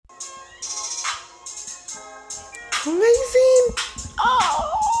amazing.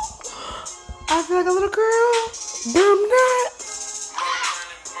 Oh, I feel like a little girl, but I'm not.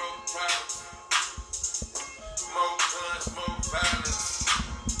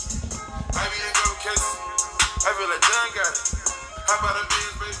 I feel like John got it. How about a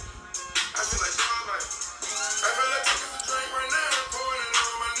beans, baby? I feel like John got it. I feel like taking the drink right now and pouring it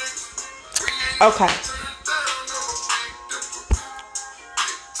on my niggas.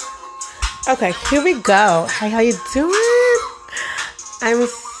 Okay, here we go. Hi, how you doing? I'm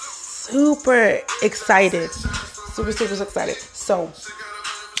super excited. Super excited. So,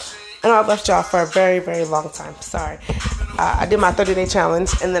 I know I've left y'all for a very, very long time. Sorry. I did my 30-day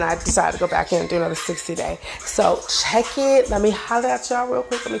challenge, and then I decided to go back in and do another 60-day. So, check it. Let me holler at y'all real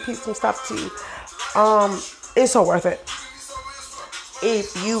quick. Let me piece some stuff to you. It's so worth it.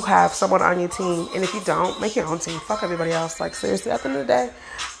 If you have someone on your team, and if you don't, make your own team. Fuck everybody else. Like, seriously, at the end of the day,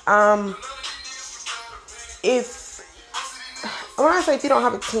 when I say if you don't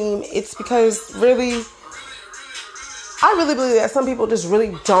have a team, it's because really, I really believe that some people just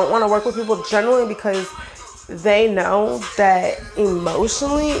really don't want to work with people generally because they know that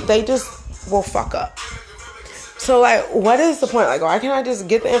emotionally they just will fuck up. So, like, what is the point? Like, why can't I just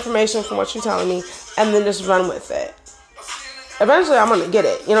get the information from what you're telling me and then just run with it? Eventually, I'm going to get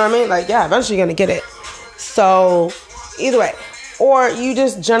it. You know what I mean? Like, yeah, eventually you're going to get it. So, either way. Or you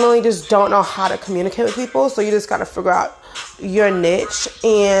just generally just don't know how to communicate with people. So, you just got to figure out your niche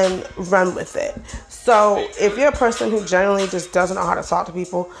and run with it. So, if you're a person who generally just doesn't know how to talk to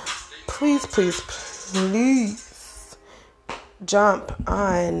people, please jump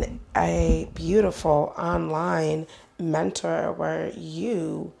on a beautiful online mentor where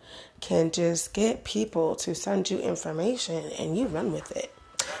you can just get people to send you information and you run with it.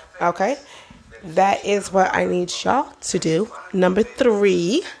 Okay? That is what I need y'all to do. Number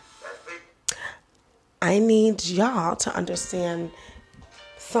 3, I need y'all to understand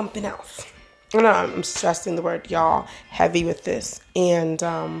something else. I know I'm stressing the word y'all heavy with this. And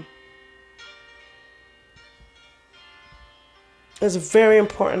it's very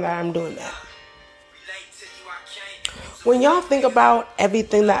important that I'm doing that. When y'all think about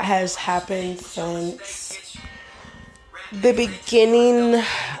everything that has happened since the beginning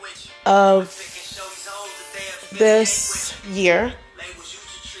of this year,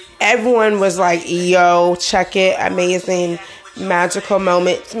 everyone was like, yo, check it, amazing, magical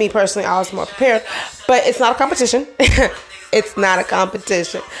moments. Me personally, I was more prepared, but it's not a competition. It's not a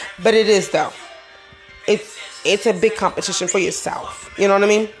competition, but it is though. It's a big competition for yourself. You know what I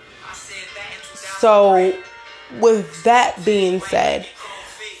mean? So, with that being said,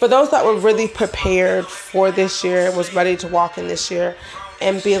 for those that were really prepared for this year, was ready to walk in this year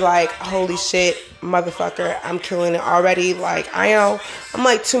and be like, holy shit, motherfucker, I'm killing it already. Like, I know I'm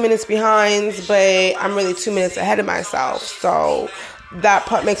like 2 minutes behind, but I'm really 2 minutes ahead of myself. So, that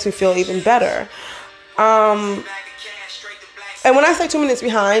part makes me feel even better. And when I say 2 minutes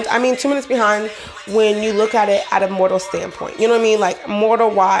behind, I mean 2 minutes behind when you look at it at a mortal standpoint. You know what I mean? Like,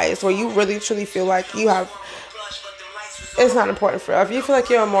 mortal-wise, where you really, truly feel like you have... It's not important for you. If you feel like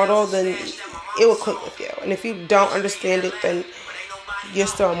you're immortal, then it will click with you. And if you don't understand it, then you're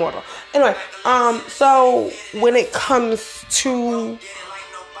still immortal. Anyway, so when it comes to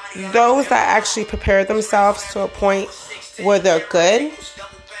those that actually prepare themselves to a point where they're good,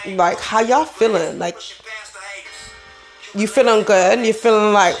 like, how y'all feeling? Like, you feeling good? You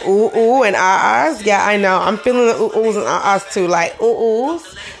feeling like ooh and ahs? Yeah, I know. I'm feeling the oohs and ahs too. Like oohs.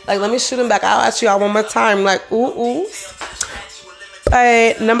 Like, let me shoot them back out at y'all one more time. Like oohs.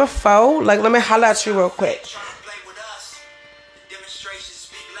 But number 4, like, let me holler at you real quick.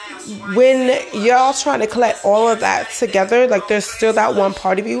 When y'all trying to collect all of that together, like, there's still that one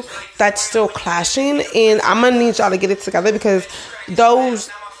part of you that's still clashing, and I'm gonna need y'all to get it together because those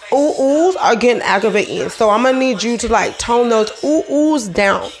oohs are getting aggravating. So I'm gonna need you to, like, tone those oohs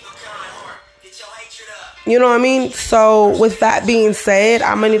down. You know what I mean? So with that being said,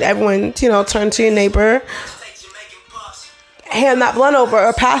 I'm gonna need everyone to, turn to your neighbor, hand that blunt over,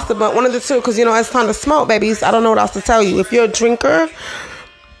 or pass the blunt, one of the two, because it's time to smoke, babies. I don't know what else to tell you. If you're a drinker,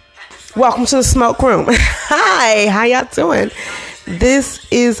 welcome to the smoke room. Hi, how y'all doing? This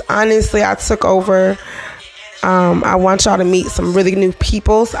is honestly, I took over. I want y'all to meet some really new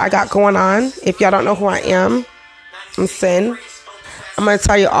peoples I got going on. If y'all don't know who I am, I'm Sin. I'm going to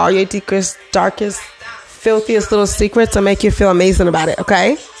tell you all your deepest, darkest, filthiest little secrets to make you feel amazing about it,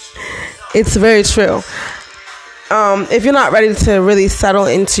 okay? It's very true. If you're not ready to really settle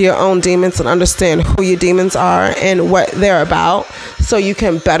into your own demons and understand who your demons are and what they're about so you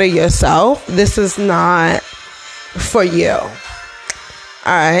can better yourself, this is not for you.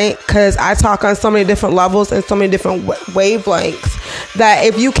 All right, because I talk on so many different levels and so many different wavelengths that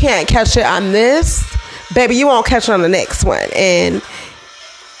if you can't catch it on this, baby, you won't catch it on the next one. And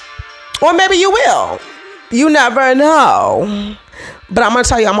or maybe you will. You never know. But I'm going to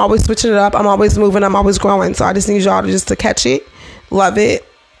tell you, I'm always switching it up. I'm always moving. I'm always growing. So I just need y'all to catch it, love it,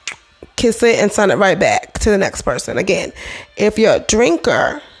 kiss it, and send it right back to the next person. Again, if you're a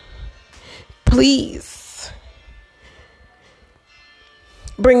drinker, please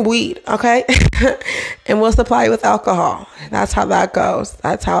bring weed, okay? And we'll supply you with alcohol. That's how that goes.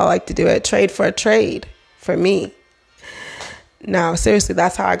 That's how I like to do it. Trade for a trade for me. No, seriously,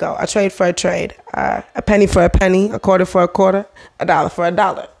 that's how I go. I trade for a trade. A penny for a penny, a quarter for a quarter, a dollar for a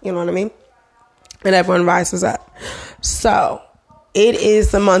dollar. You know what I mean? And everyone rises up. So, it is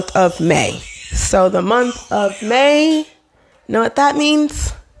the month of May. So, the month of May, you know what that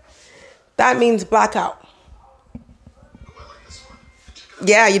means? That means blackout.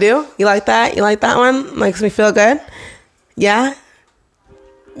 Yeah, you do? You like that? You like that one? Makes me feel good? Yeah?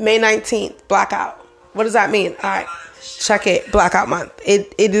 May 19th, blackout. What does that mean? All right. Check it. Blackout month.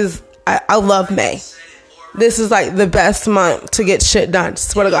 It is. I love May. This is like the best month to get shit done.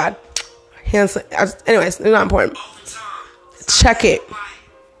 Swear to God. Anyways, it's not important. Check it.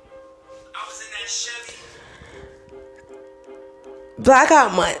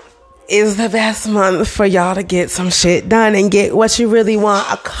 Blackout month is the best month for y'all to get some shit done and get what you really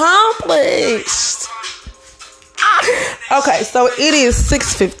want accomplished. Okay, so it is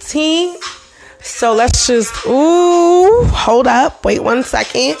 6:15. So let's just, hold up. Wait one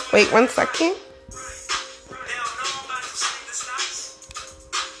second.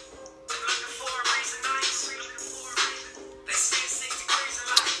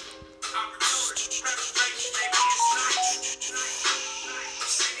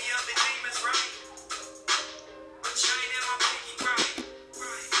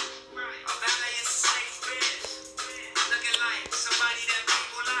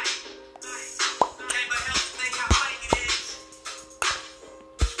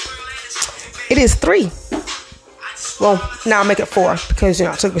 It is 3. Well, now I'll make it 4 because,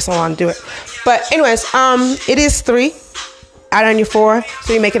 it took me so long to do it. But anyways, it is 3. Add on your 4,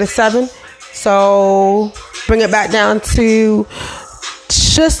 so you make it a 7. So bring it back down to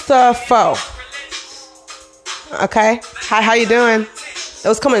just a 4. Okay? How you doing? It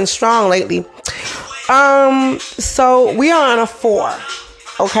was coming strong lately. So we are on a 4.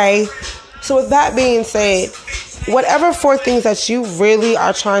 Okay? So with that being said, whatever 4 things that you really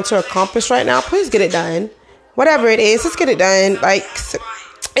are trying to accomplish right now, please get it done. Whatever it is, just get it done. Like,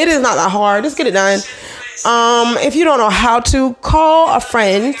 it is not that hard. Just get it done. If you don't know how to, call a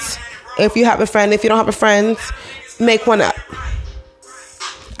friend. If you have a friend. If you don't have a friend, make one up.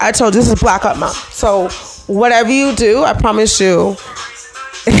 I told you this is blackout month. So whatever you do, I promise you,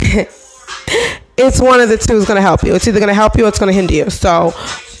 it's one of the two is going to help you. It's either going to help you or it's going to hinder you. So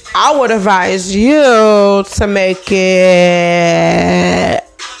I would advise you to make it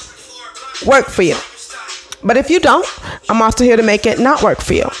work for you. But if you don't, I'm also here to make it not work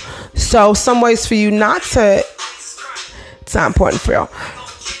for you. So some ways for you not to, it's not important for you.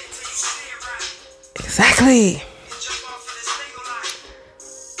 Exactly.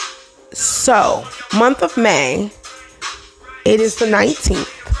 So, month of May, it is the 19th.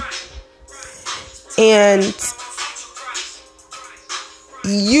 And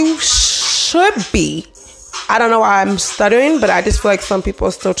you should be, I don't know why I'm stuttering, but I just feel like some people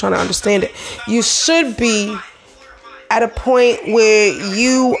are still trying to understand it. You should be at a point where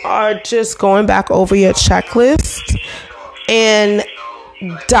you are just going back over your checklist and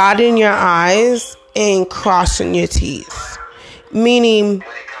dotting your I's and crossing your T's. Meaning,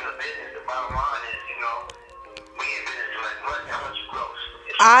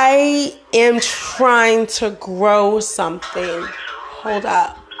 I am trying to grow something. Hold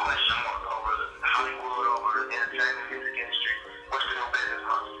up.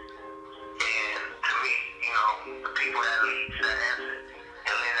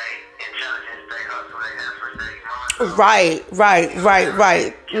 Right.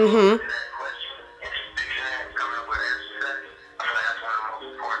 Mm-hmm.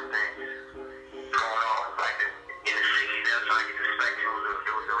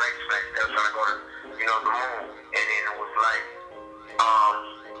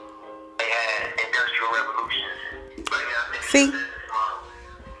 See?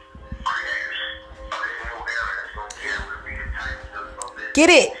 Get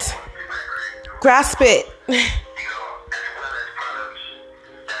it. Grasp it.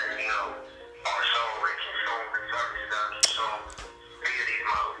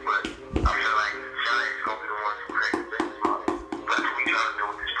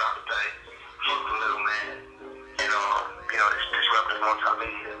 out to pay. Keep the little man. Disrupting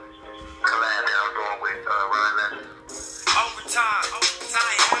multimedia collab that I'm doing with Ron Legend. Overtime,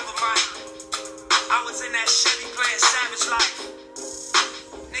 never mind. I was in that Chevy playing Savage Life.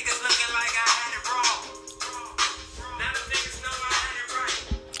 Niggas looking like I had it wrong. Now the niggas know I had it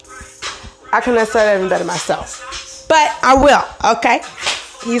right. I couldn't have said it even better myself. But I will, okay?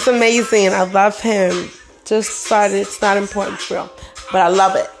 He's amazing. I love him. Just thought it's not important for him. But I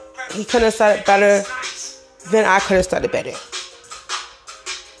love it. He couldn't have said it better than I could have said it better.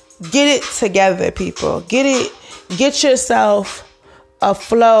 Get it together, people. Get yourself a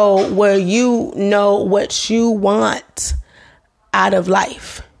flow where you know what you want out of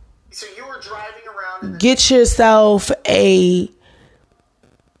life. So you were driving around. Get yourself a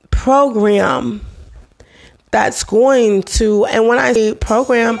program that's going to, and when I say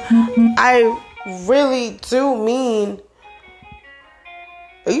program, I really do mean,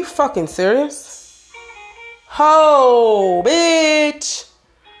 are you fucking serious? Ho, bitch.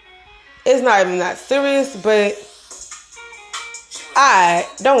 It's not even that serious, but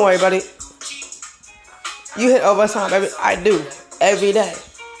don't worry about it. You hit overtime, baby. I do. Every day.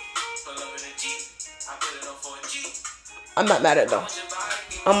 I'm not mad at it, though.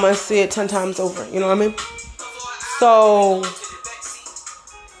 I'm going to see it 10 times over. You know what I mean? So,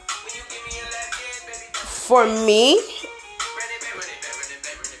 for me,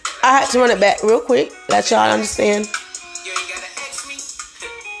 I had to run it back real quick. Let y'all understand.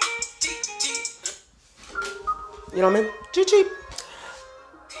 You know what I mean? GG.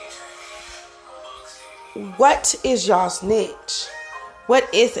 What is y'all's niche? What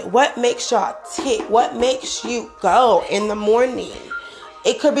is it? What makes y'all tick? What makes you go in the morning?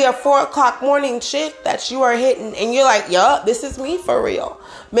 It could be a 4 o'clock morning shift that you are hitting and you're like, yup, this is me for real.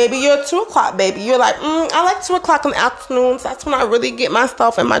 Maybe you're a 2 o'clock baby. You're like, I like 2 o'clock in the afternoons. That's when I really get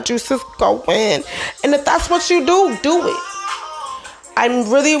myself and my juices going. And if that's what you do, do it. I'm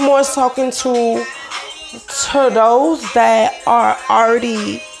really more talking to those that are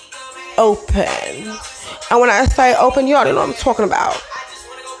already open. And when I say open, you already know what I'm talking about.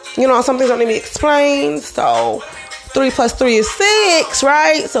 You know, some things don't need to be explained. So 3 plus 3 is 6,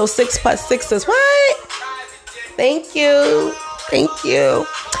 right? So 6 plus 6 is what? Thank you.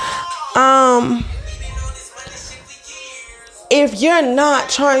 If you're not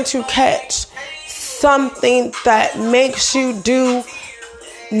trying to catch something that makes you do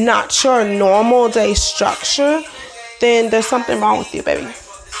not your normal day structure, then there's something wrong with you, baby.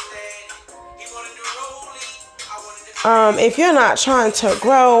 If you're not trying to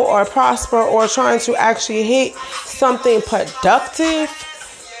grow or prosper or trying to actually hit something productive,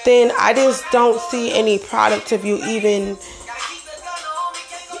 then I just don't see any product of you even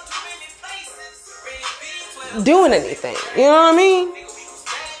doing anything. You know what I mean?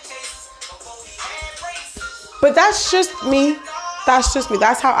 But that's just me.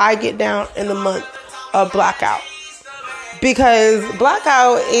 That's how I get down in the month of Blackout. Because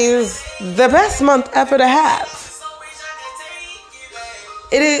Blackout is the best month ever to have.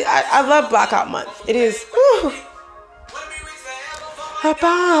 It is. I love Blackout month. It is a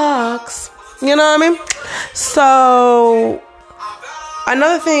box. You know what I mean? So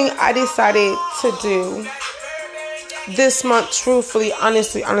another thing I decided to do this month, truthfully,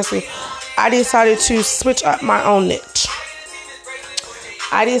 honestly, I decided to switch up my own niche.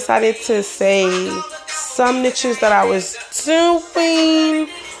 I decided to say some niches that I was doing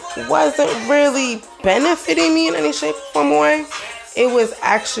wasn't really benefiting me in any shape or form or way. It was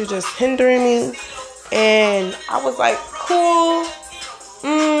actually just hindering me. And I was like, cool.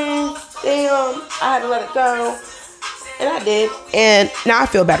 Damn. I had to let it go. And I did. And now I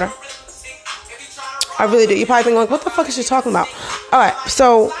feel better. I really do. You probably think, like, what the fuck is she talking about? Alright,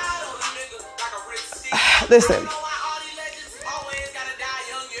 so listen.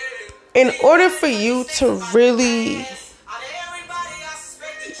 In order for you to really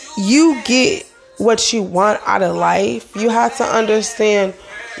get what you want out of life, you have to understand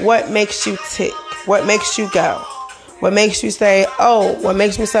what makes you tick, what makes you go, what makes you say, oh, what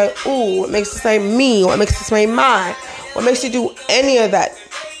makes me say, ooh, what makes you say me, what makes you say mine, what makes you do any of that.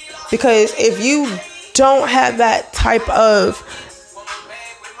 Because if you don't have that type of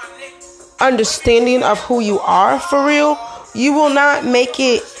understanding of who you are for real, you will not make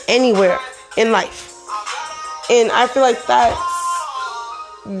it anywhere in life. And I feel like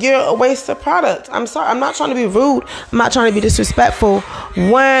you're a waste of product. I'm sorry. I'm not trying to be rude. I'm not trying to be disrespectful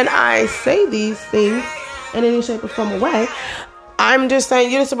when I say these things in any shape or form or way. I'm just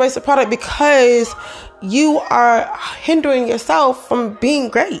saying you're just a waste of product because you are hindering yourself from being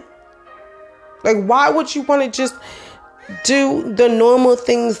great. Like, why would you want to just do the normal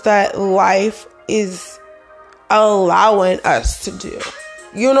things that life is allowing us to do.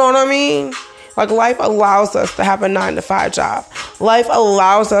 You know what I mean? Like, life allows us to have a 9-to-5 job. Life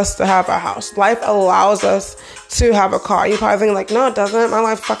allows us to have a house. Life allows us to have a car. You're probably thinking, like, no, it doesn't. My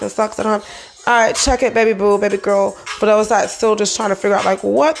life fucking sucks. I don't have... All right, check it, baby boo, baby girl. For those that still just trying to figure out, like,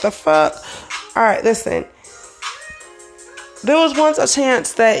 what the fuck? All right, listen. There was once a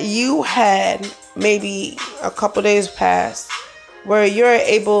chance that you had, maybe a couple days past, where you're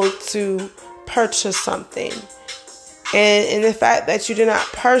able to purchase something. And in the fact that you did not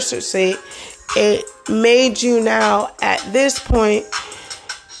purchase it, it made you now, at this point,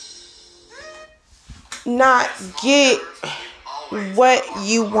 not get what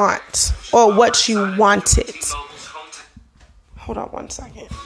you want or what you wanted. Hold on one second.